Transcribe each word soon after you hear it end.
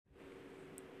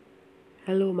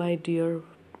Hello, my dear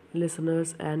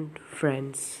listeners and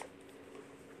friends.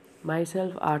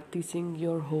 Myself, Aarti Singh,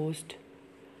 your host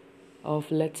of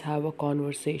Let's Have a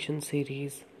Conversation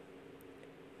series.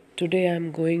 Today,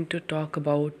 I'm going to talk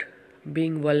about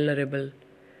being vulnerable.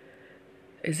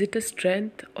 Is it a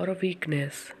strength or a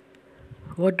weakness?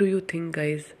 What do you think,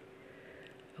 guys?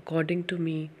 According to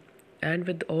me, and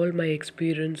with all my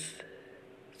experience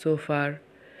so far,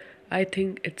 I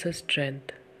think it's a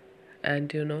strength.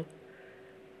 And you know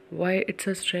why it's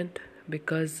a strength?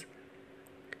 Because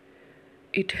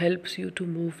it helps you to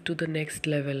move to the next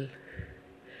level.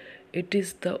 It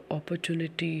is the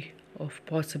opportunity of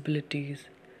possibilities.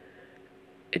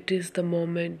 It is the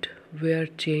moment where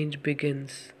change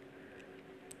begins.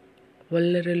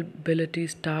 Vulnerability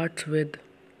starts with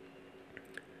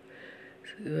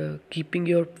keeping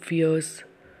your fears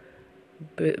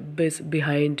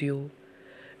behind you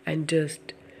and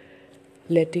just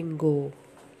letting go,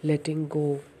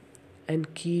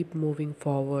 and keep moving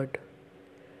forward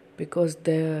because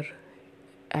there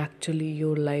actually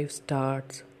your life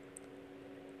starts.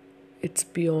 It's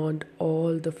beyond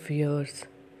all the fears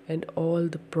and all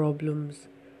the problems.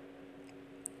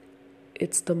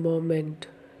 It's the moment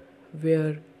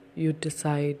where you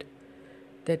decide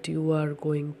that you are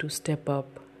going to step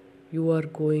up, you are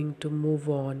going to move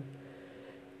on,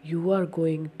 you are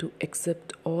going to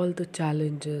accept all the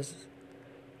challenges,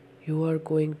 you are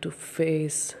going to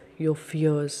face your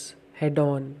fears head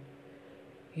on,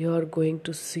 you are going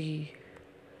to see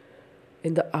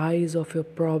in the eyes of your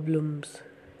problems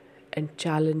and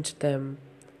challenge them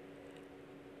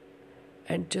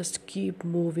and just keep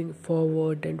moving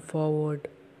forward and forward.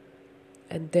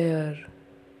 And there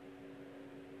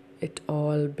it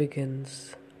all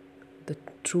begins. The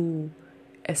true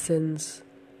essence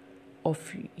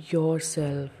of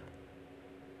yourself,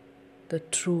 the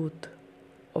truth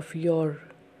of your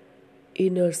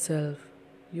inner self.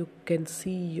 You can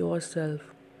see yourself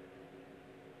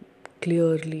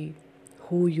clearly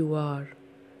who you are,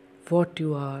 what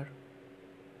you are,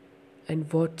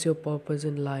 and what's your purpose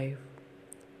in life.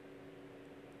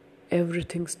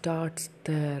 Everything starts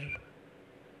there,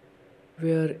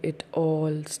 where it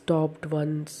all stopped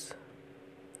once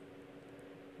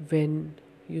when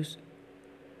you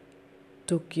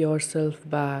took yourself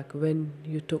back, when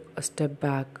you took a step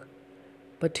back.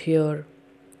 But here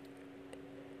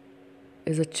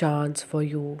is a chance for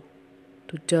you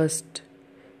to just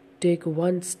take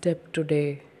one step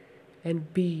today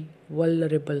and be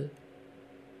vulnerable.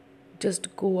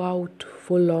 Just go out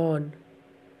full on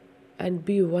and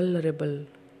be vulnerable.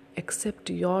 Accept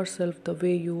yourself the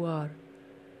way you are.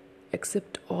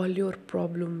 Accept all your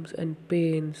problems and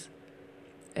pains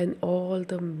and all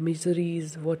the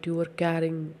miseries what you were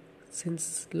carrying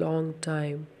since long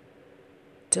time.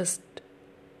 Just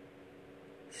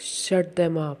shut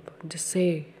them up. Just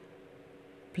say,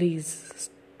 please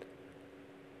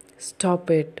stop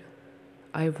it.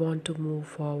 I want to move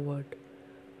forward.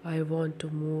 I want to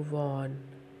move on.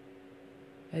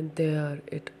 And there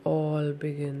it all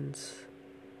begins.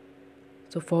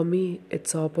 So for me,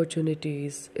 it's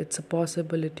opportunities, it's a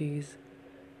possibilities,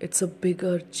 it's a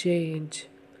bigger change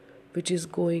which is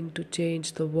going to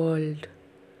change the world.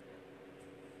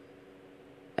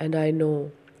 And I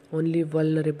know only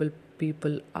vulnerable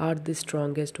people are the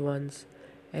strongest ones,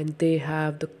 and they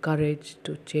have the courage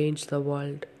to change the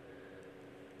world.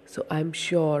 So I'm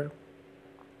sure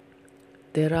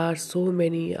there are so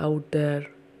many out there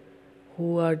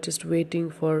who are just waiting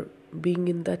for being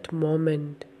in that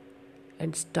moment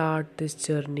and start this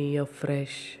journey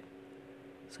afresh.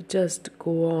 So just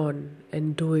go on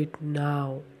and do it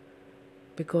now,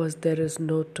 because there is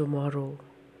no tomorrow.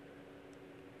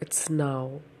 It's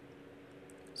now.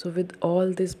 So, with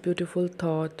all this beautiful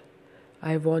thought,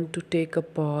 I want to take a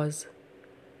pause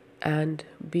and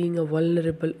being a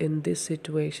vulnerable in this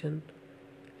situation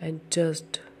and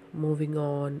just moving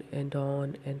on and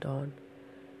on and on,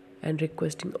 and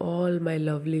requesting all my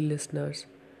lovely listeners,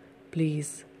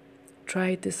 please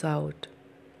try this out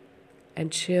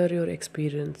and share your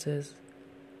experiences.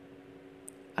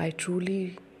 I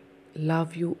truly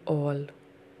love you all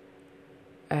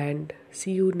and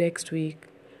see you next week.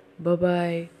 Bye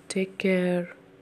bye. Take care.